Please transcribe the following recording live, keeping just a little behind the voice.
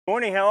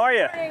Morning, how are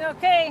you?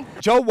 Okay.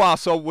 Joe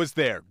Wassel was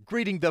there,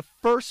 greeting the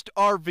first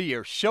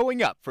RVer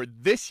showing up for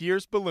this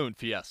year's Balloon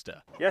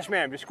Fiesta. Yes,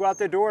 ma'am. Just go out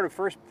the door to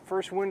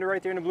first window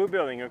right there in the blue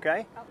building,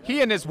 okay?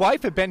 He and his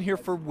wife have been here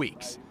for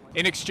weeks.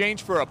 In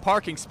exchange for a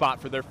parking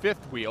spot for their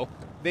fifth wheel,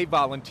 they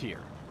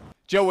volunteer.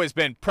 Joe has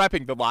been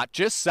prepping the lot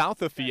just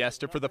south of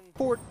Fiesta for the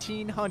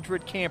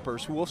 1,400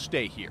 campers who will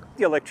stay here.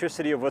 The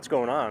electricity of what's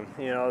going on,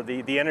 you know,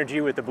 the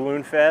energy with the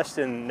Balloon Fest,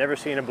 and never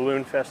seen a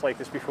Balloon Fest like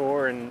this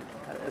before, and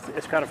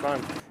it's kind of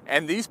fun.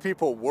 And these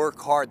people work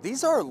hard.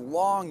 These are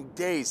long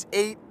days,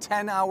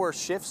 8-10-hour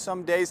shifts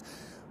some days,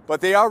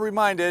 but they are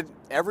reminded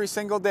every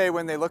single day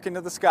when they look into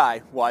the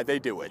sky why they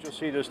do it. You'll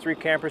see those 3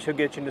 campers who'll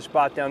get you in the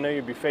spot down there.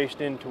 You'll be faced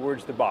in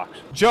towards the box.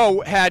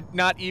 Joe had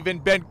not even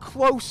been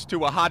close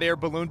to a hot air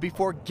balloon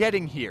before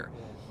getting here.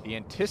 The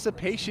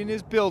anticipation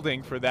is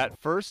building for that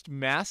first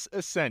mass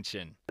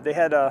ascension. They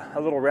had a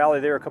little rally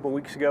there a couple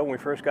weeks ago when we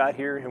first got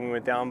here, and we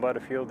went down by the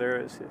field there.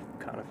 It's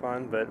kind of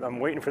fun, but I'm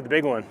waiting for the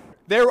big one.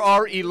 There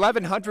are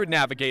 1,100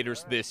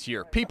 navigators this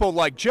year, people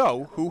like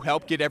Joe who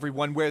help get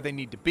everyone where they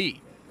need to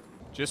be.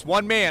 Just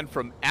one man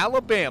from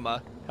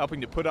Alabama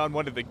helping to put on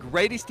one of the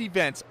greatest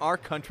events our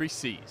country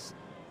sees.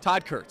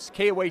 Todd Kurtz,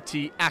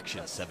 KOAT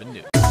Action 7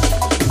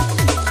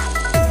 News.